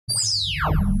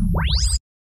Man,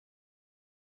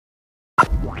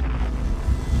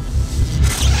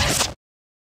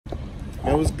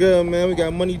 what's good, man? We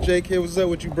got Money Jake here. What's up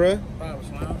with you, bruh?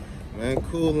 Man,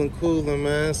 coolin',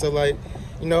 man. So, like,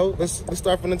 you know, let's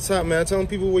start from the top, man. Tell them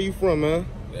people where you from, man.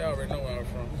 They already know where I'm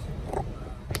from.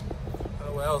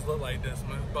 Nowhere else look like this,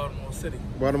 man. Baltimore City.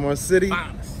 Baltimore City?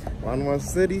 Finest. Baltimore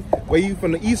City. Where you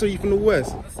from, the east or you from the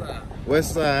west? West side.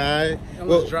 West side, all right.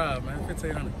 Well, drive, man.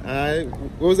 1500. All right.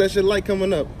 What was that shit like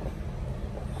coming up?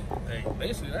 Hey,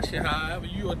 basically, that shit however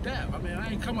you adapt. I mean,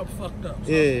 I ain't come up fucked up.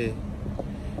 So Yeah.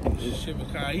 shit was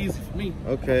kind of easy for me.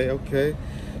 Okay.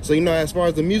 So, you know, as far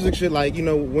as the music shit, like, you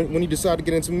know, when you decided to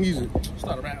get into music?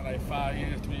 Started around like 5 to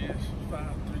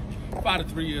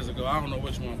 3 years ago. I don't know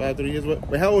which one. 5, 3 years?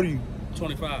 Wait, how old are you?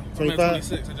 25. 25?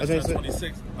 26. I just turned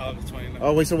 26. August 29.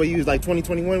 Oh, wait, so what, you was like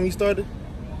 2021 when you started?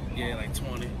 Yeah, like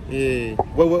 20. Yeah.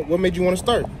 What made you want to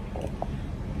start?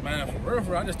 Man, for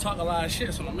real, I just talk a lot of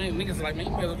shit. So, man, niggas like, man,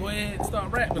 you better go ahead and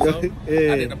start rapping. So,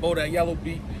 Yeah. I did the Bow That Yellow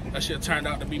beat. That shit turned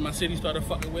out to be my city. Started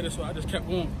fucking with it, so I just kept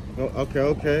going. Oh,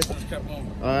 okay. I just kept going.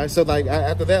 All right, so, like,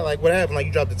 after that, like, what happened? Like,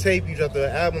 you dropped the tape, you dropped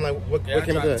the album, like, what came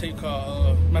after that? I dropped a tape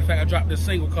called, matter of fact, I dropped this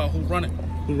single called Who Run It.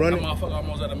 Who Run It? That motherfucker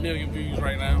almost at 1 million views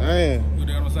right now. Damn. You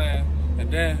know what I'm saying?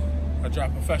 And then I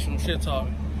dropped Professional Shit Talk.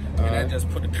 And I just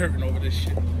put the curtain over this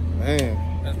shit. Man.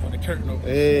 Just put the curtain over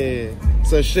this shit. Yeah.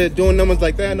 So shit, doing numbers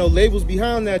like that, no labels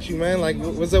behind at you, man. Like,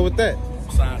 what's up with that?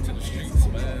 Signed to the streets,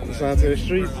 man. Signed to the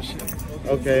streets?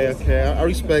 Okay. I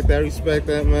respect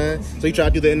that, man. So you try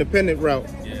to do the independent route?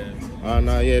 Yeah.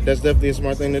 No, yeah, that's definitely a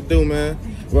smart thing to do, man.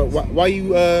 Why you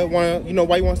want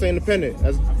to stay independent?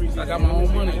 I got my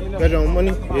own money. Got your own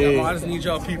money? Yeah. I just need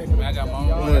y'all people, man. I got my own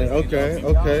money.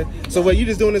 Okay. So what, you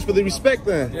just doing this for the respect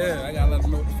then? Yeah, I gotta let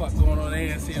them know what the fuck going on.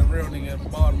 They ain't see a real nigga in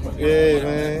Baltimore. Yeah,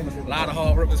 man. A lot of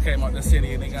hard workers came out the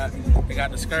city and they got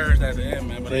discouraged at the end,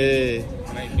 man. But it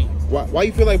ain't me. Why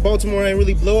you feel like Baltimore ain't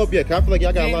really blow up yet? 'Cause I feel like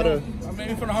y'all got a lot of... I mean,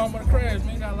 we from the home of the crabs,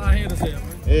 man. Got a lot of haters here, man.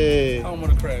 Yeah. Home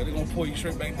of the crabs. They gonna pull you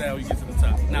straight back down when you get to the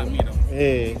top. Not me, though.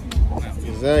 Yeah. Not me.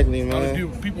 Exactly, man.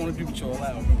 People wanna do what you're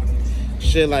allowed.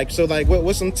 Shit, like, so, like,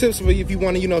 what's some tips for you if you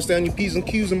want to, you know, stay on your P's and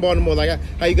Q's in Baltimore? Like,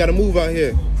 how you got to move out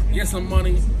here? Get some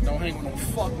money. Don't hang with no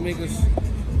fuck niggas.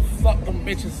 Fuck them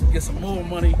bitches. Get some more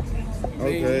money.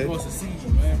 Okay. He wants to see you,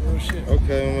 man. Real shit.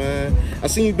 Okay, man. I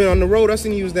seen you been on the road. I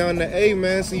seen you was down in the A,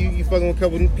 man. So you fucking with a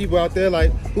couple of people out there.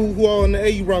 Like, who all in the A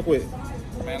you rock with?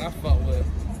 Man, I fuck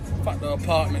the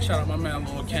apartment. Shout out my man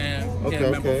Lil Cam. Okay.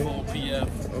 Member 4 PF.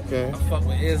 Okay. I fuck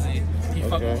with Izzy. He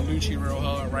fucking with Lucci real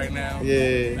hard right now.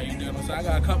 Yeah. How you doing? So I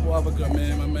got a couple other good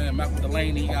men. My man Matt with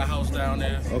Delaney, he got a house down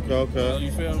there. Okay.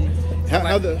 You feel me?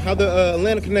 How the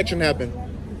Atlanta connection happened?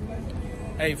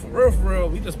 Hey, for real,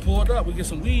 we just pulled up. We get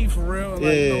some weed for real. And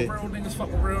like, you know, real niggas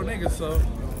fuck with real niggas, so.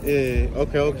 Yeah,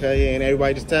 okay, yeah, and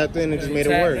everybody just tapped in and just made it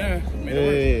work.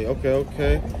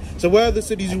 Okay. So what other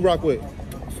cities you rock with?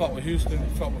 Fuck with Houston,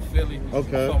 fuck with Philly,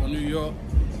 fuck with New York.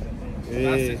 Yeah.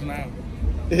 969.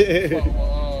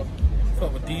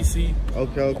 Fuck with DC. Okay. You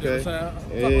know what I'm saying? Fuck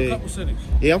with a couple cities.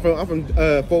 Yeah, I'm from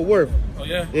Fort Worth. Oh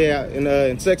yeah? Yeah,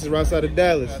 in Texas, right outside of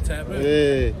Dallas. Tap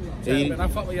in. Yeah. I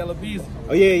fuck with Yellow Beezy.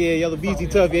 Oh yeah, Yellow Beezy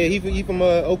tough. Yeah, he from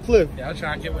Oak Cliff. Yeah, I'm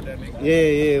trying to get with that nigga.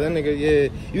 Yeah, that nigga. Yeah,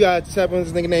 you got to tap on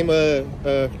this nigga named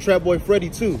Trap Boy Freddy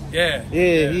too. Yeah.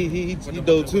 He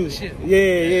dope too.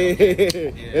 Yeah.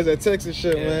 That's that Texas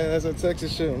shit, man. That's that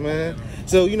Texas shit, man.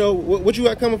 So you know what you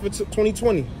got coming for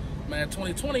 2020? Man,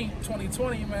 2020,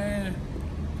 man.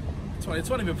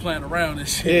 2020 been playing around and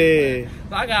shit. Yeah.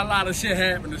 So I got a lot of shit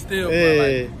happening still, but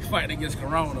like fighting against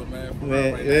Corona, man.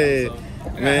 Right now, so I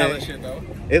got hella shit though.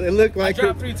 It looked like I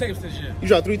dropped 3 tapes this year. You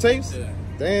dropped 3 tapes? Yeah.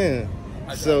 Damn.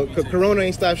 So Corona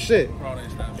ain't stopped shit. Corona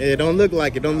ain't stopped shit. Yeah, don't look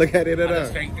like it. Don't look at it at all. I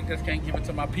just can't give it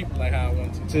to my people like how I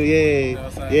want to. You know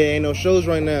ain't no shows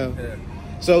right now. Yeah.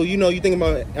 So, you know, you think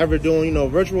about ever doing, you know,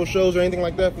 virtual shows or anything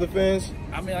like that for the fans?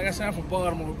 I mean, like I said, I'm from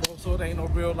Baltimore, bro, so there ain't no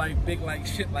real, like, big, like,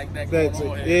 shit like that going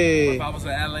on here. Yeah. If I was in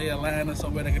LA, Atlanta,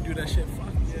 somewhere that could do that shit, fuck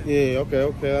yeah.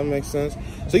 Okay, that makes sense.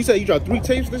 So you said you dropped 3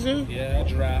 tapes this year? Yeah, I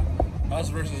dropped Us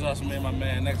Versus Us, me and my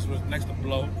man, next to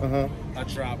Blow. I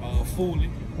dropped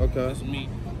Foolie. Okay. That's me.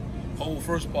 Whole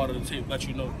first part of the tape, let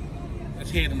you know. It's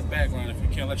here in the background if you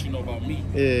can't let you know about me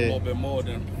a little bit more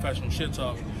than Professional Shit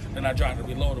Talk. Then I dropped it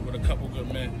Reloaded with a couple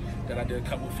good men that I did a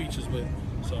couple features with.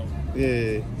 So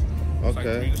it's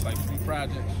like 3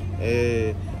 projects.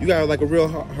 Yeah, you got like a real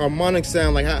harmonic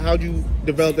sound. Like how'd you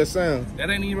develop that sound? That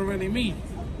ain't even really me.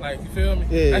 Like, you feel me?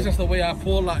 Yeah. That's just the way I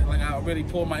pull, like I really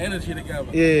pull my energy together.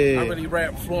 Yeah. I really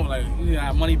rap flowing, like, you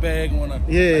know, money bag on a, like,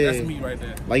 that's me right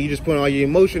there. Like you just put all your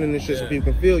emotion in this shit so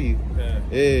people can feel you.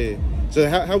 Yeah. So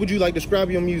how would you like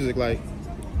describe your music, like,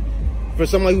 for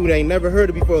somebody who ain't never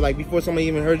heard it before, like before somebody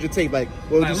even heard your tape, like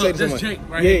what would you say to someone? Jake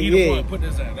right here, one, put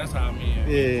this at. That's how I mean.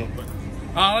 Yeah.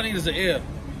 All I need is an ear.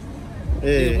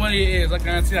 Yeah. One of your ears, I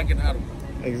guarantee I get out of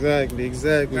it. Exactly.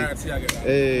 Guarantee I get out of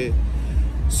it.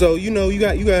 So you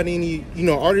got any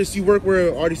artists you work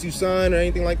with, artists you sign or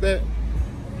anything like that?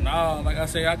 Nah, like I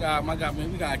say, we got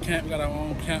a camp, we got our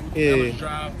own camp,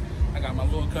 Drive. I got my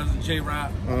little cousin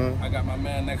J-Rod. I got my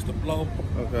man next to Blow.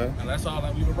 Okay. And that's all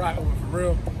that we were rocking with for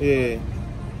real. Yeah. You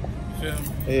feel me?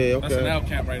 Yeah, okay. That's an L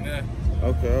camp right there.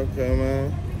 Okay,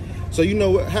 man. So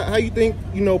how you think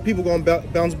people gonna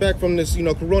bounce back from this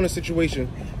Corona situation?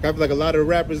 I feel like a lot of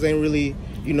rappers ain't really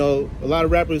a lot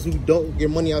of rappers who don't get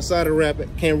money outside of rap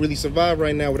can't really survive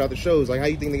right now without the shows. Like how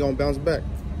you think they gonna bounce back?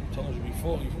 I told you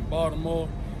before, you from Baltimore,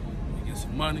 you get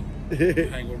some money, you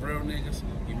hang with real niggas,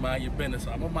 you mind your business.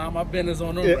 I'm gonna mind my business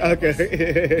on them. Okay.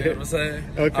 You know what I'm saying?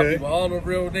 Okay. I'll be with all the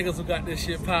real niggas who got this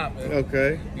shit popping.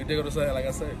 Okay. You dig what I'm saying? Like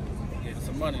I said, get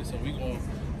some money, so we gonna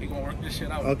work this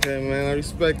shit out. Okay, man. I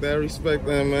respect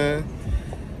that, man.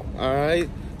 All right.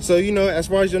 So as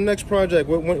far as your next project,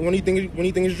 when do you think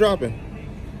it's dropping?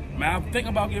 Man, I'm thinking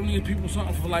about giving these people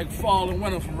something for like fall and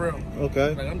winter for real.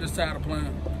 Okay. Like I'm just tired of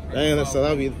playing. Damn, so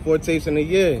that'll be 4 tapes in a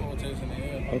year. 4 tapes in a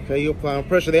year. Okay, you're applying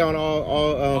pressure. They on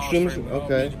all streamers.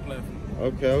 Okay.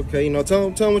 Okay. Tell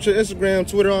them what your Instagram,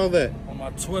 Twitter, all that. On my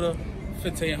Twitter,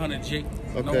 1500 Jake.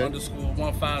 Okay. No underscore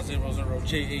 1500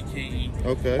 JAKE.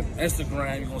 Okay.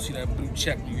 Instagram, you're gonna see that blue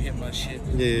check when you hit my shit.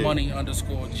 Yeah. Money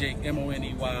underscore Jake,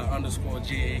 MONEY underscore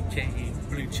JAKE,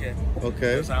 blue check.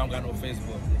 Okay. Because I don't got no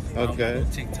Facebook. Okay. I don't got no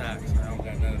TikTok, so I don't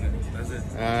got none of that. That's it.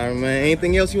 All right, man.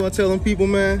 Anything else you want to tell them people,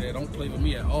 man? Yeah, don't play with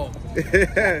me at all.